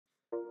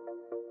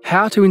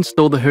How to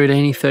install the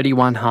Houdini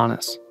 31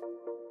 harness.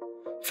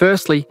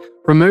 Firstly,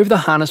 remove the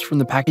harness from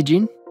the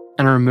packaging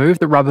and remove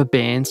the rubber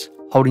bands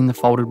holding the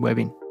folded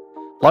webbing.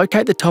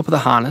 Locate the top of the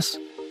harness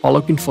by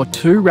looking for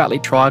 2 rattly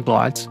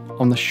tri-glides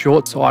on the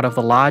short side of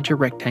the larger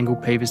rectangle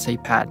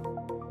PVC pad.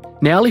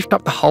 Now lift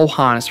up the whole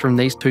harness from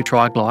these 2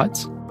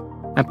 tri-glides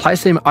and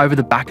place them over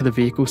the back of the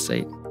vehicle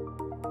seat.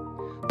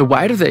 The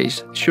weight of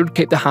these should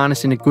keep the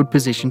harness in a good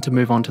position to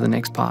move on to the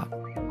next part.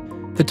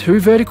 The 2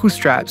 vertical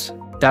straps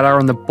that are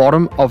on the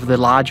bottom of the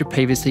larger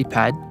PVC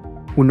pad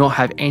will not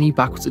have any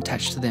buckles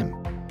attached to them.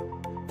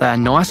 They are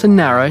nice and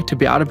narrow to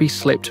be able to be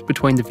slipped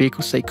between the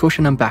vehicle seat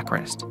cushion and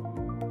backrest.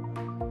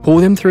 Pull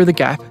them through the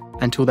gap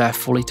until they are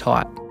fully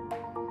tight.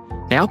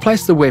 Now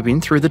place the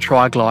webbing through the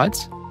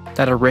tri-glides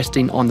that are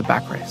resting on the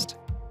backrest.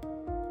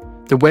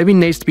 The webbing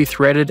needs to be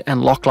threaded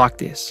and locked like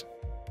this,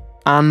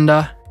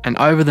 under and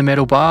over the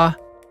metal bar,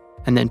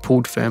 and then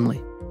pulled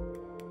firmly.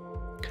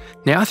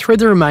 Now thread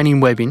the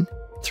remaining webbing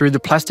through the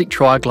plastic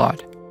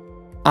tri-glide,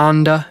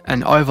 under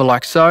and over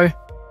like so,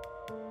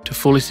 to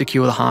fully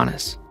secure the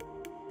harness.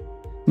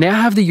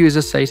 Now have the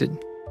user seated.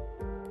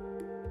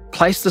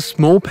 Place the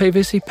small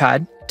PVC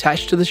pad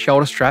attached to the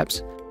shoulder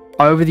straps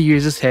over the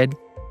user's head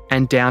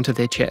and down to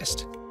their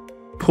chest.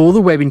 Pull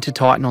the webbing to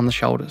tighten on the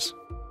shoulders.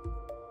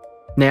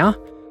 Now,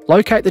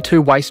 locate the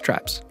 2 waist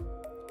straps.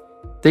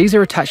 These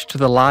are attached to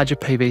the larger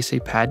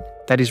PVC pad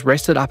that is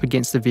rested up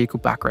against the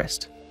vehicle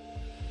backrest.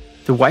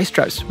 The waist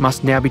straps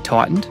must now be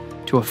tightened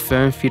to a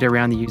firm fit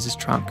around the user's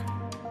trunk.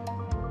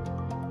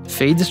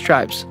 Feed the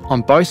straps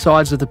on both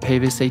sides of the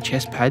PVC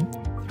chest pad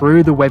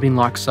through the webbing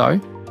like so,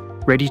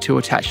 ready to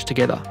attach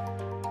together.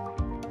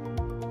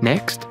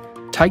 Next,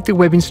 take the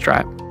webbing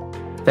strap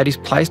that is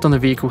placed on the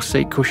vehicle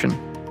seat cushion.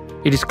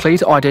 It is clear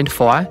to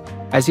identify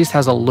as this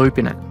has a loop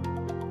in it.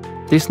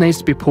 This needs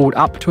to be pulled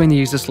up between the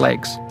user's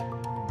legs.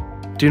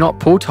 Do not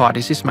pull tight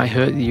as this may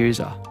hurt the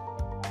user.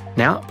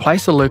 Now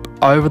place the loop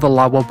over the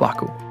lower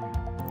buckle.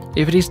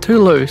 If it is too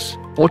loose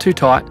or too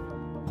tight,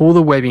 pull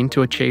the webbing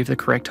to achieve the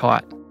correct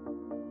height.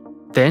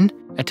 Then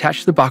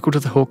attach the buckle to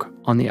the hook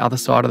on the other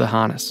side of the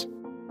harness.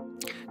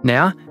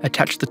 Now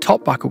attach the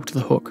top buckle to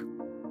the hook.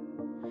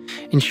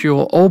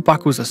 Ensure all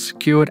buckles are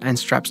secured and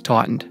straps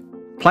tightened.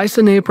 Place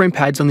the neoprene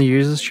pads on the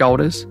user's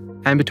shoulders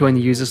and between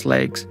the user's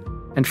legs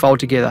and fold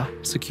together,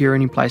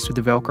 securing in place with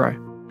the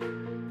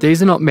Velcro.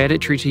 These are not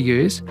mandatory to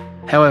use,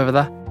 however,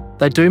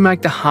 they do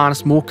make the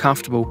harness more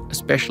comfortable,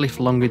 especially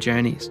for longer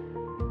journeys.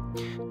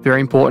 Very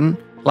important,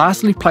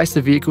 lastly place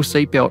the vehicle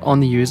seatbelt on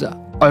the user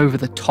over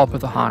the top of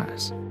the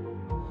harness.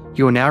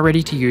 You are now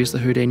ready to use the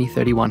Houdini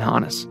 31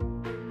 harness.